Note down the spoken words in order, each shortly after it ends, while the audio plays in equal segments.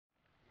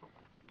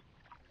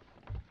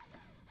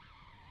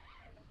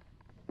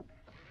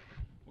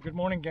Good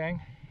morning,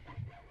 gang.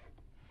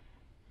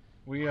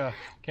 We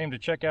came to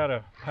check out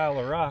a pile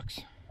of rocks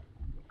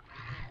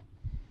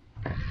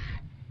in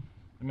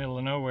the middle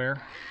of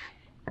nowhere.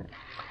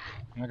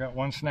 And I got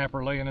one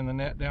snapper laying in the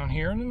net down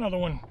here and another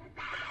one,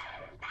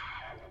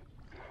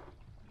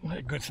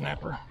 a good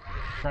snapper,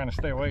 trying to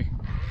stay away.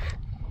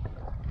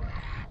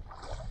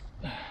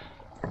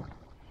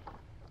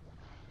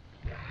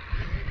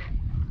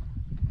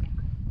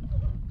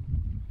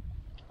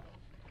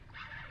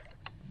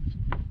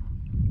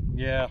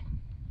 Yeah,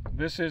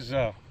 this is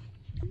a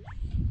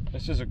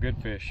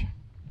good fish.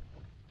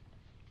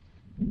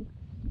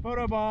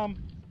 Photo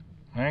bomb.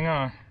 Hang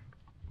on.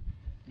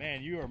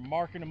 Man, you are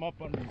marking them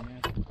up under me,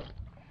 man.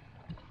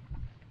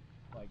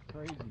 Like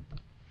crazy.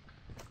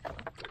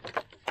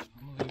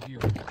 I'm gonna leave you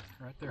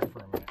right there for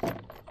a minute.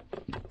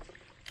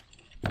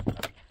 I'm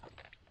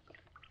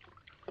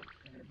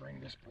gonna bring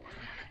this boy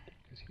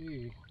because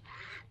he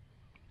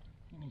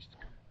needs to.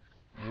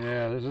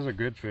 Yeah, this is a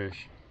good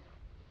fish.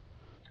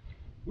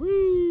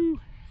 Woo!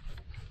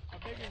 How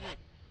big is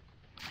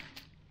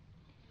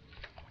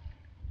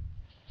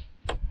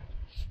it?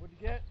 What'd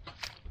you get?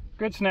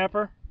 Good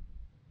snapper.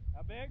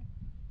 How big?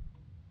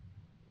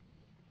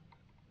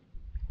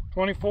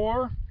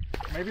 24,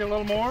 maybe a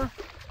little more.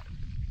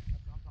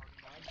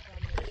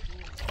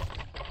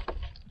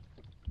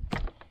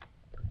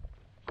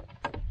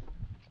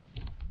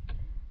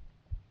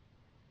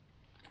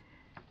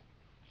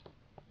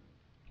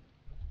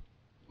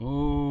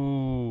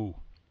 Oh,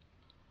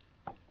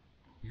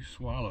 you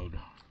swallowed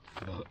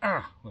the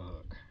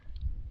hook.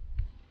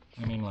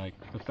 I mean, like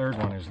the third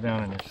one is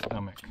down in his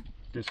stomach,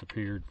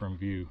 disappeared from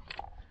view.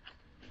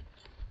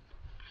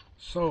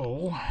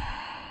 So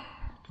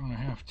I'm gonna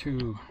have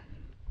to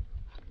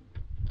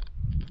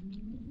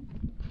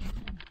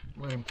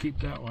let him keep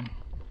that one.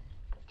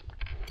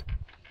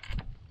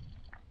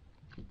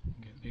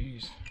 Get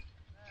these.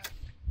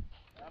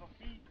 That'll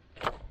keep.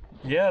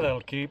 Yeah,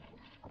 that'll keep.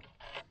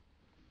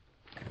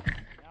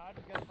 Now I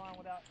just gotta find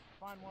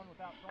one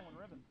without throwing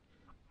ribbon.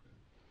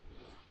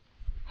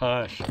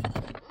 Hush.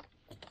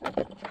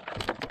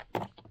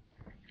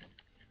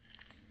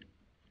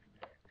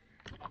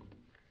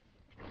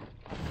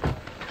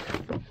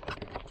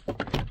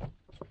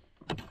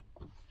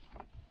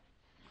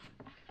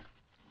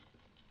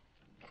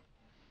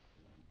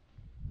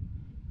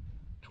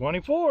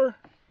 $24.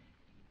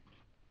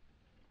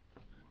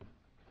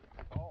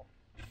 Oh.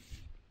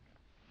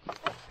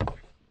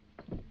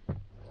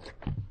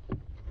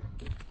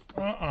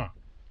 All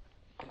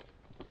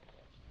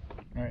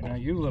right, now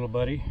you little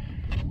buddy.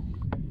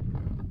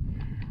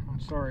 I'm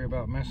sorry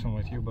about messing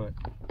with you, but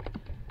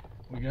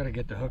we got to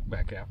get the hook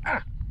back out.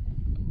 Ah!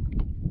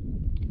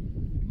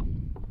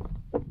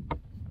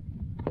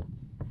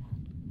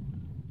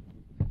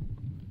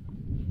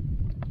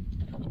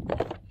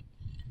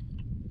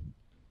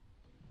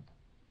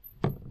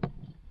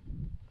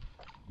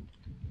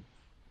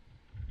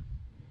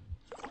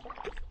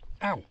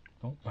 Ow!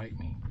 Don't bite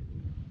me.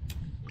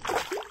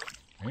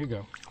 There you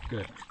go.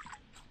 Good.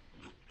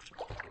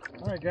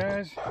 All right,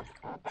 guys. Got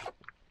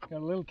a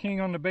little king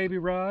on the baby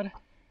rod,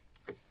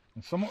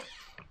 and something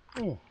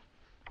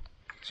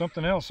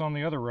else on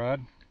the other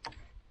rod.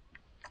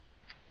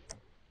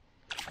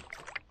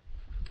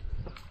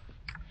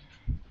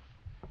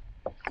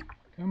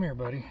 Come here,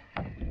 buddy.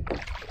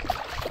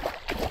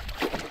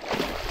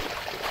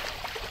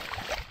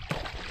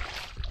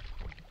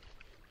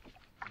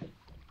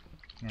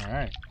 All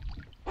right.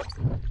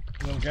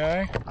 Little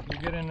guy, you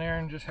get in there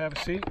and just have a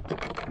seat.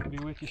 I'll be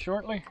with you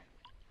shortly.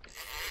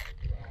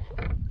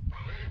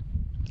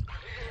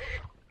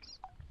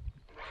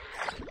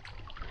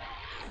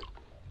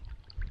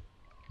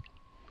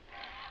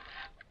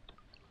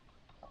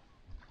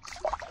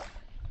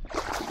 I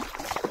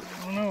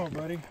don't know,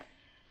 buddy.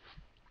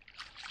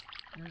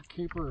 You're a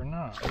keeper or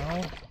not? No,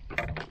 I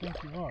don't think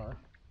you are.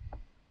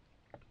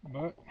 But,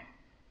 all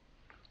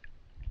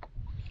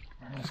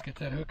right, let's get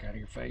that hook out of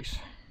your face.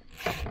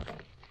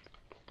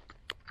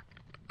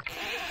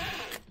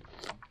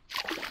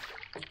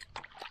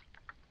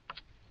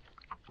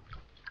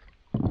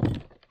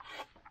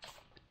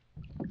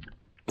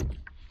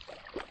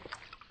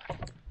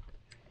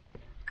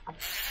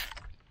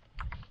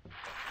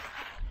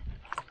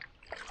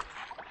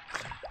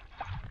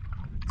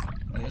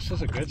 This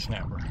is a good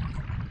snapper.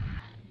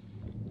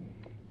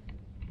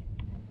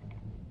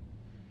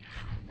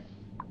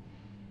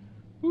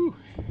 Whew.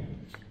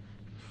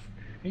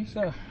 He's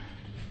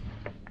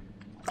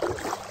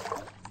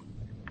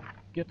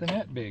get the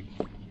net big.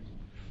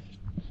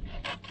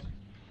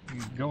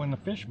 You go in the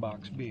fish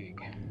box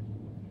big.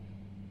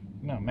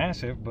 Not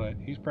massive, but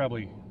he's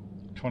probably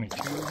 22,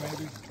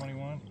 maybe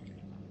 21.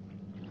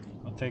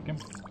 I'll take him.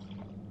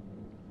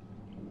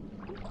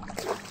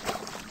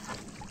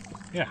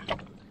 Yeah.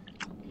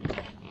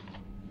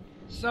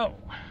 So,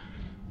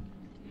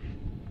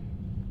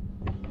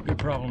 good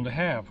problem to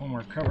have when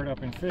we're covered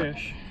up in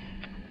fish.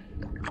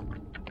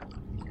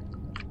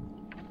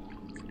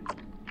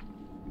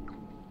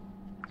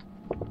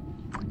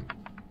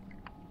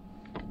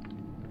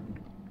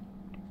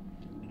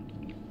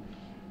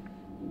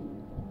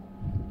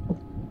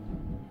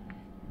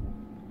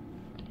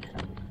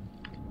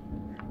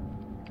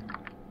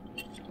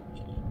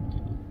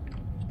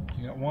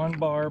 You got one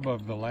bar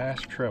above the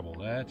last treble.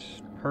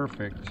 That's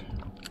perfect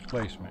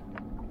placement.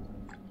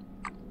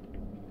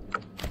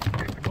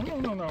 No,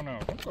 no, no, no, no.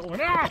 Don't go in.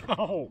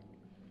 Ow!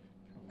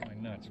 My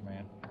nuts,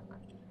 man.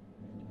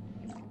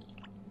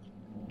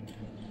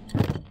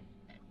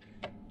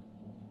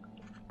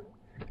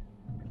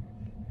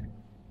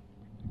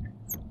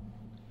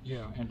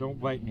 Yeah, and don't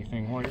bite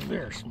anything while you're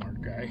there,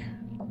 smart guy.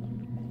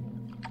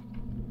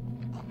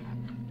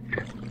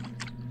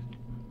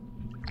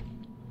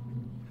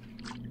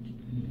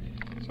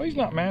 So he's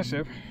not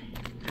massive.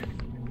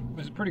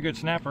 He's a pretty good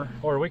snapper.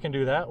 Or we can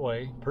do that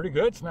way. Pretty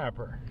good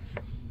snapper.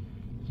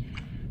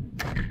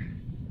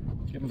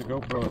 Give him the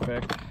GoPro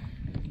effect.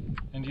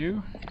 And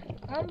you?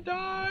 I'm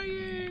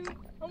dying!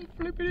 I'm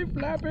flippity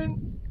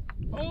flapping.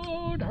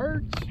 Oh, it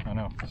hurts. I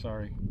know,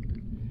 sorry.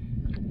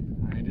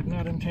 I did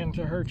not intend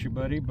to hurt you,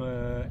 buddy,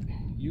 but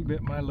you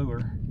bit my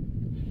lure.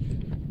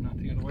 Not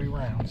the other way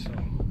around, so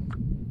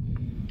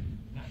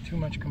not too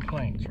much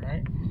complaints,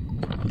 right?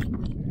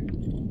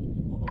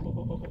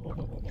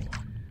 Oh,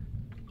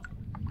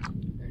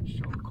 it's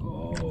so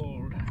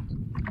cold.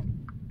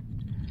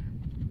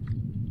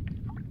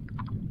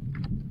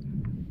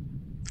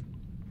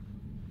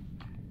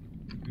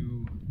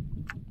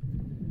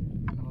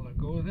 I'll let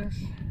go of this.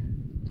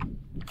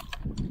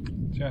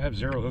 See, I have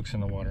 0 hooks in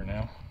the water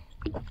now.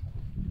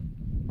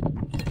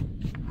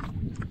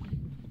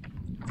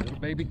 Little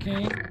baby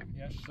king.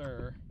 Yes,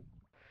 sir.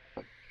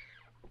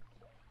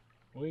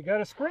 We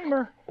got a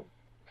screamer.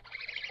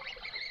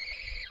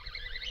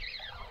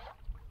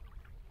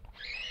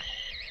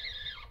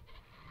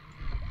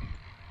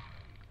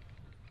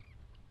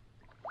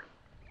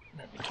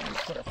 Maybe try to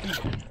put our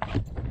feet in.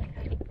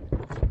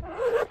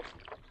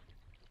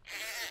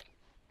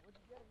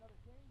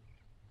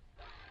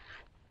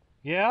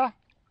 Yeah?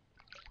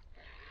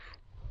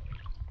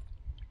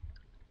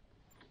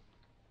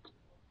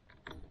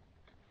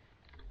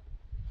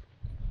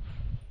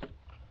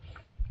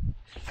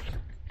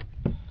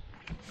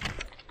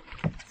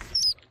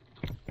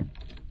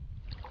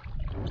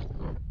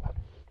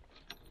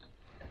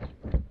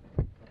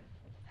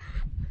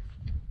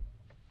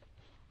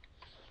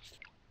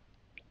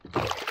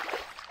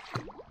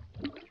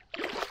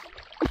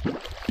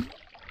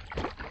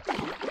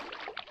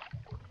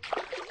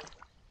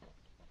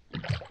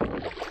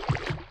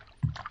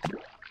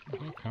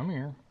 Come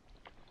here.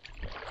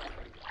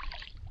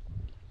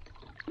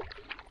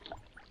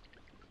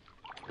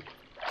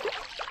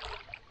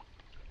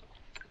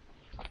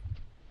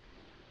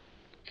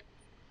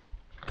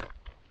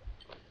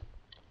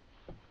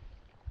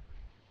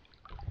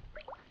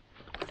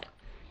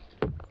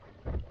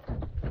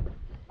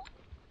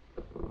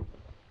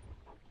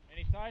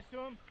 Any size to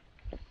him?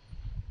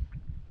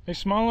 He's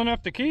small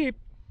enough to keep.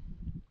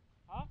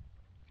 Huh?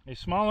 He's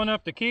small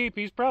enough to keep.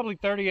 He's probably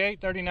 38,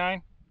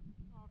 39.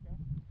 Okay.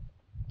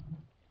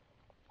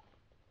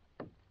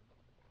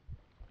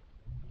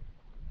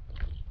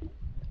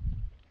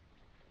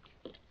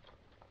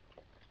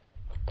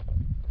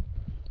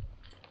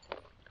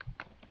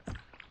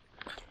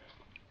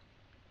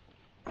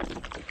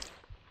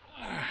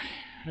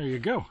 There you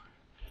go.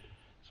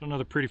 So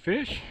another pretty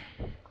fish.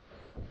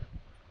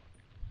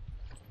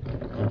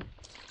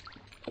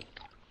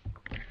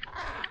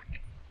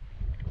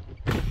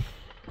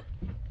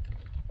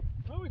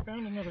 Well, we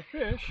found another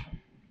fish.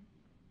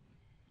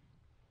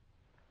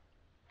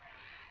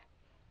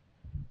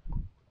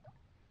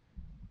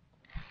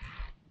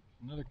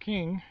 Another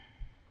king.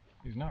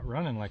 He's not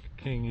running like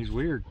a king, he's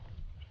weird.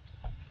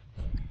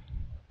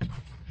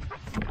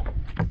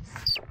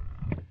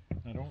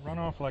 Now don't run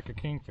off like a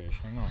kingfish.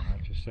 Hang on, I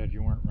just said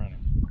you weren't running.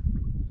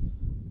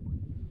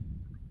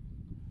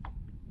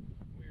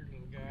 Weird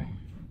little guy.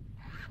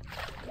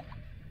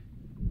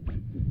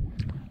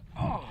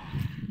 Oh!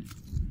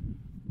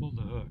 Pulled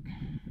the hook.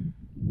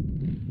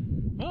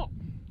 Well,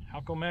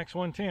 Halco Max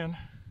 110.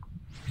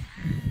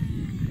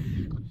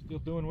 Still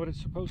doing what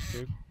it's supposed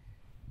to.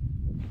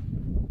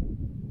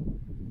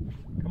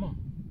 Come on.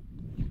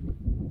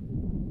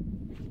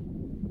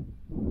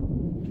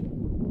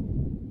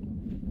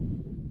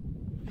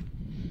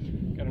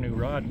 Got a new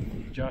rod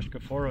Josh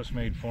Gaforos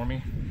made for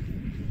me.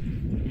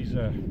 He's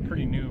a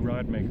pretty new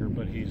rod maker,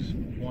 but he's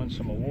won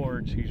some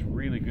awards. He's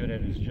really good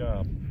at his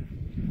job.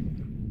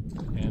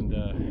 And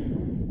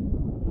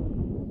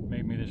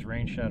made me this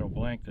rain shadow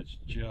blank that's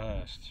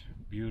just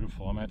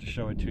beautiful. I'm going to have to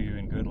show it to you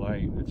in good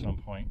light at some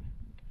point.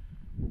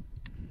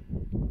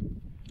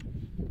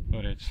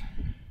 But it's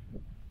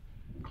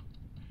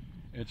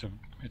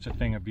a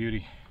thing of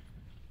beauty.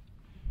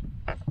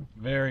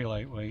 Very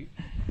lightweight,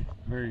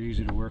 very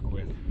easy to work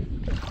with.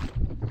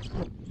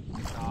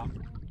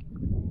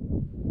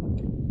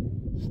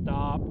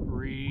 Stop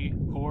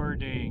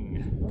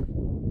recording.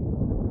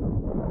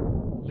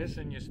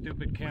 Listen, you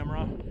stupid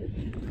camera.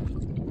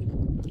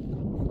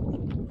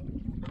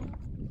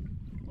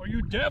 Are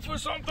you deaf or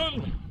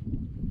something?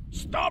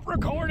 Stop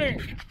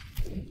recording.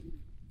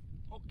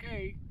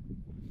 Okay.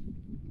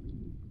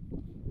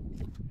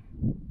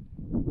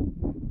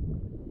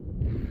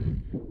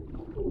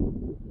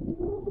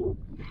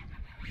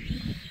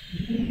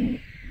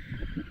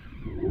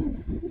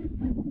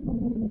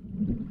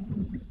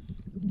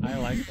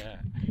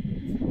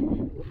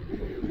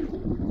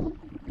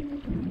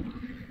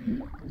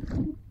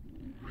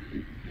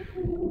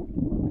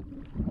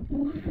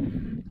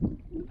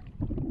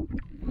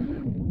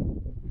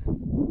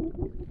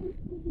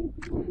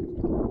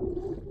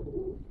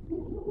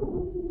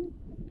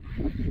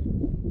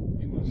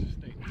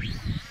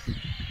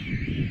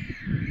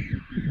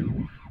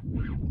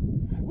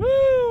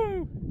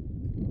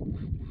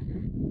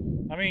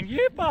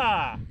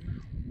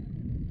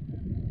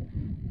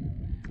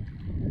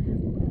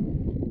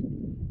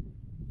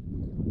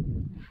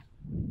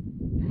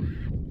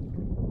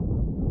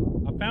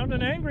 I found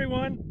an angry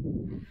one.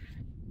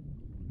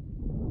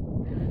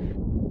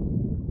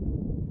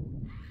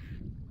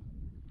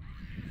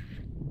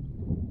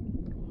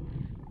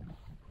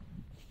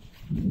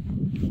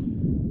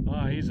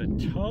 Ah, he's a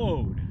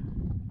toad.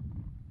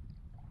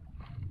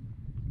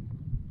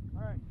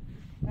 All right,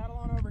 paddle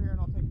on over here and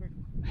I'll take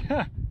pictures.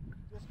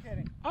 Just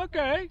kidding.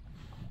 Okay.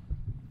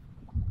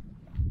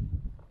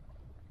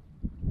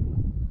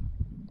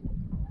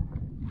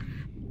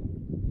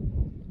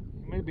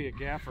 Maybe a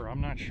gaffer.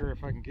 I'm not sure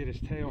if I can get his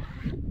tail.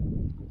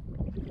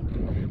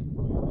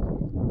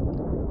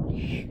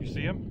 You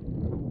see him?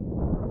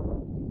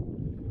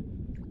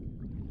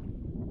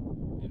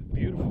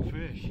 Beautiful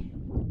fish.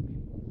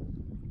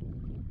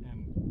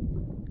 And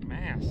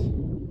mass.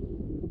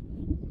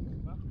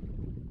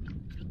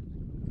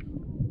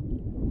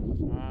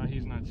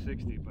 He's not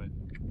 60, but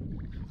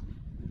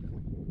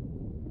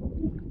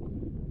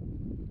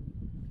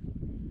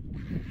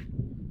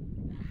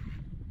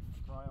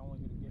Probably only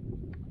going to get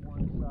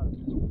one shot of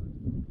this one.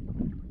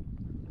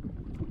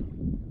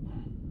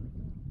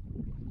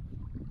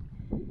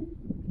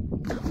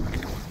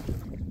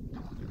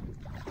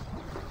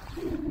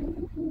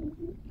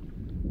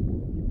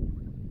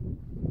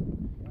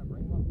 Yeah,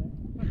 bring him up there.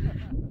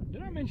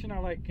 did I mention I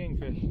like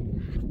kingfish?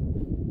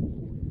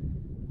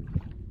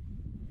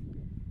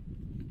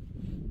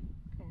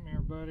 Come here,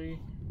 buddy.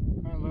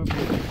 I love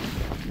you.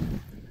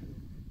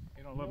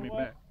 You don't love me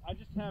back. I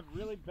just have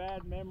really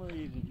bad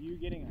memories of you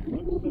getting a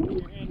hook stuck in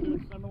your hand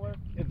doing similar.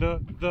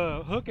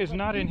 The hook is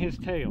not in his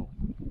tail.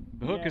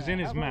 The hook is in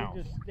his mouth.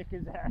 Just stick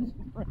his ass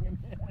and bring him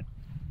in.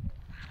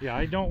 Yeah,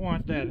 I don't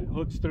want that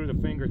hooks through the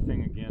finger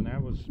thing again.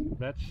 That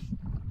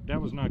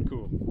was not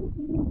cool.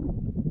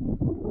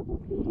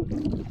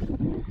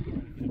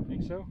 You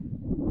think so?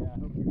 Yeah, I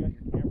hope you got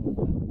your camera.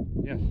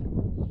 Yes.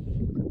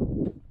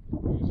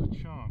 He's a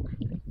chunk.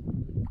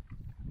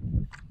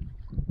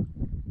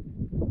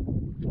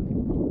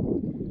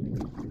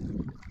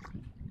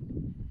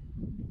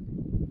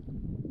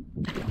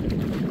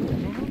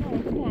 No,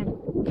 come on.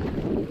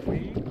 Be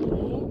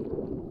cool.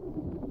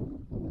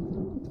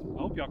 I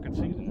hope y'all can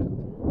see that.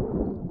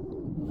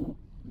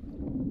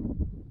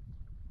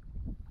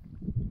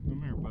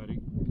 Come here, buddy.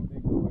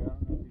 Big boy, I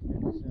don't know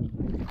if he's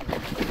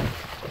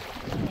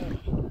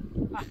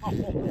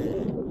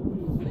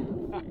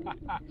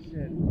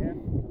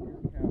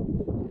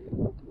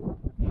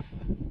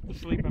The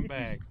sleeping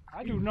bag.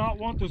 I do not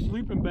want the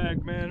sleeping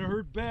bag, man. I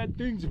heard bad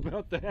things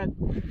about that.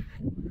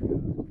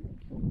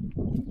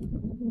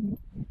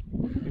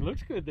 He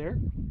looks good there.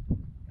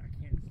 I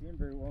can't see him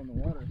very well in the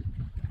water.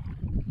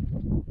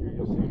 Here,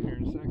 you'll see him here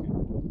in a second.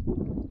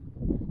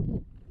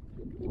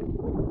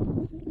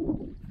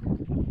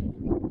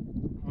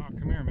 Oh,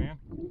 come here, man.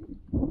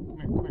 Come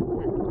here, come here, come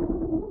here.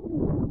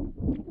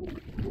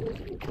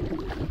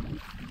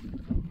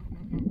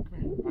 No, come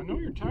here. I know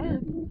you're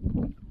tired.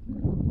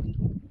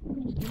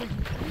 Just give me...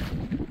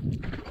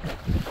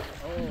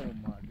 Oh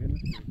my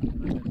goodness. I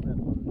missed that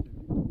photo too.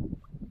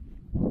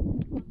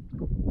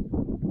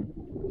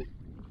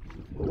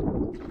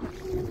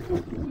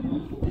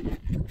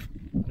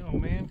 No,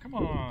 man, come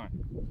on.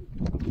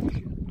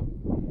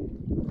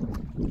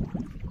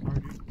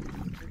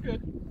 You're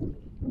good.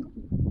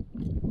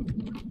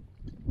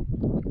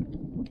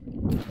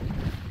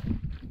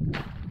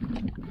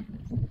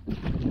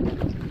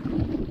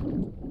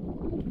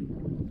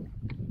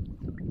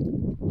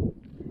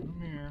 Come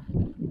here.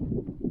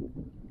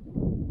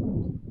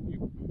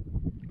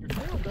 Your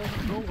tail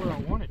doesn't go where I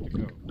want it to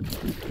go.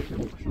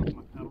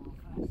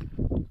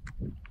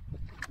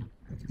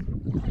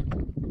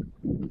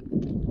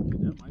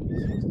 That might be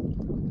 60.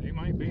 They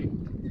might be.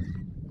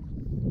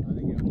 I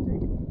think it would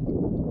take it.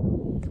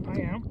 I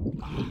am.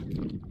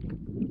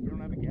 You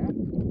don't have a gap?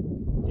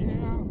 Yeah.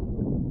 I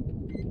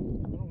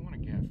don't want to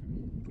gaff him.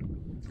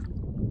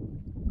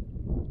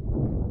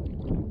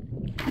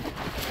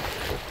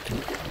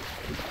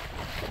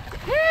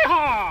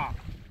 Hee-haw!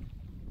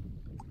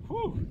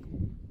 Whew.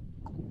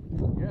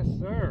 Yes,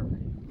 sir.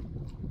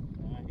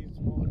 He's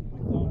smaller than we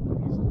thought, but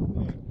he's still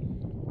big.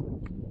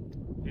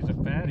 He's a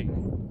fatty.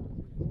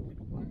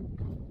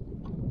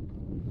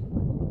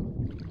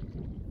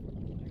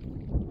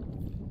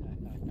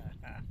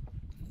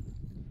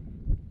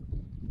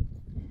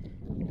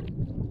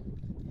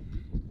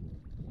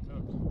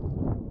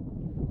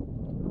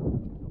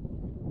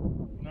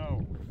 No.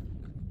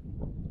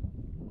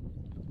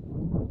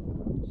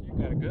 So you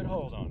got a good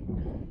hold on him.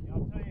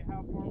 I'll tell you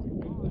how far we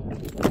go.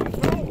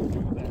 Don't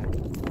do that.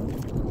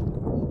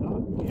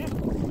 Stop.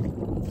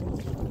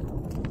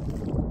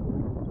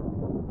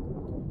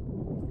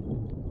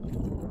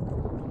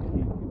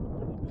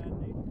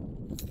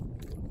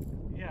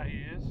 Yeah, he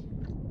is.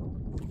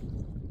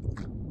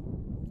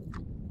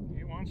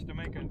 He wants to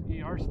make an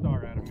ER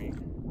star out of me.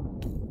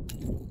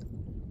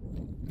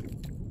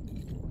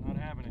 Not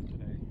having it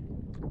today.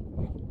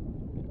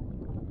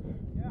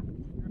 Yeah,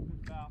 drift is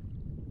about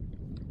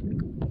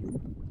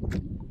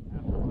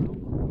half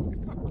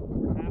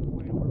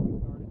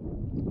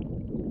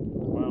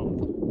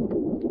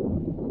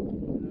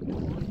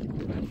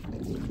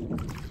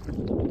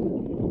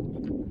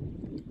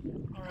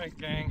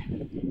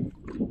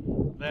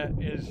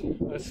is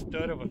a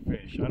stud of a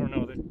fish. I don't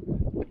know, that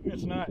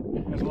it's not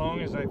as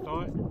long as I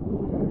thought,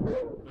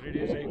 but it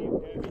is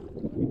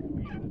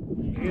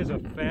a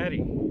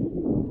fatty.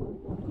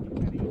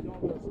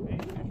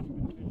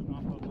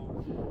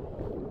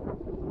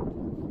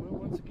 Well,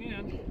 once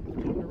again,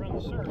 time to run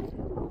the surf.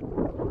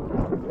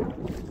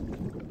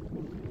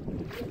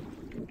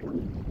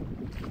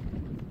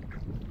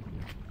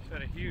 Just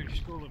had a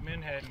huge school of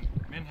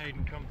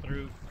menhaden come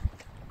through.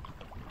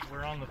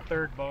 We're on the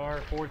 3rd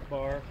bar, 4th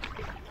bar.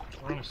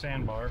 We're on a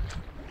sandbar.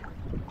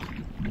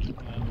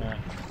 And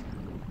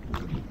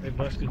they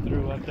busted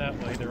through up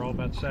that way. They're all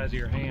about the size of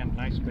your hand.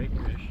 Nice bait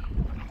fish.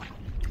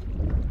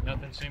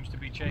 Nothing seems to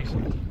be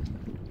chasing.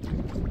 A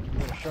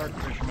little shark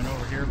fisherman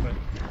over here, but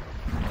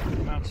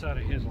I'm outside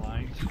of his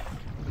lines.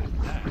 Look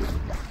at that.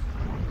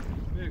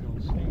 Big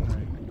old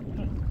stingray.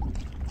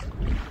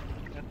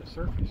 At the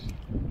surface.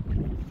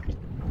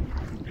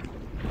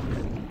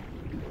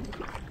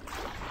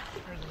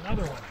 There's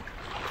another one.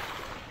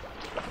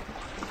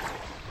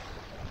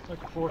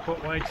 Like a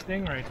 4-foot wide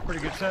stingray. It's a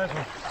pretty good size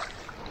one.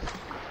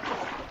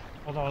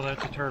 Although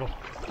that's a turtle.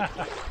 It's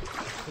a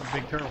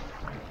big turtle.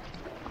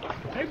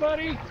 Hey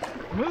buddy,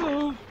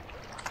 move!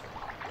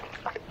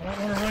 I don't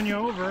want to run you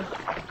over.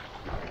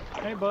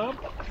 Hey bub.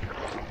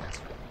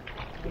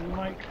 You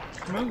might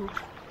move.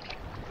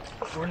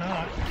 Or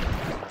not.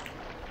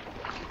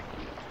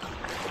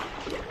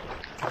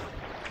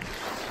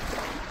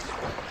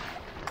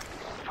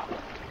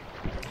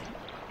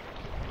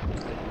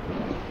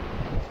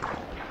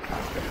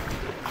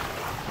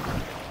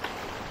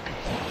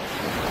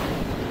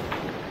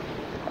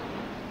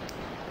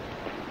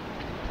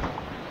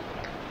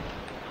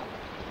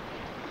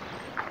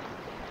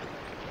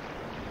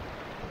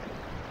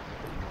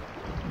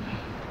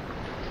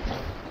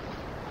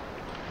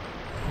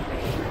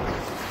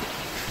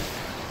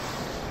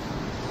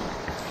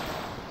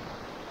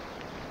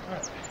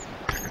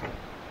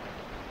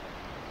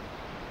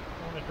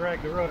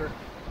 Drag the rudder.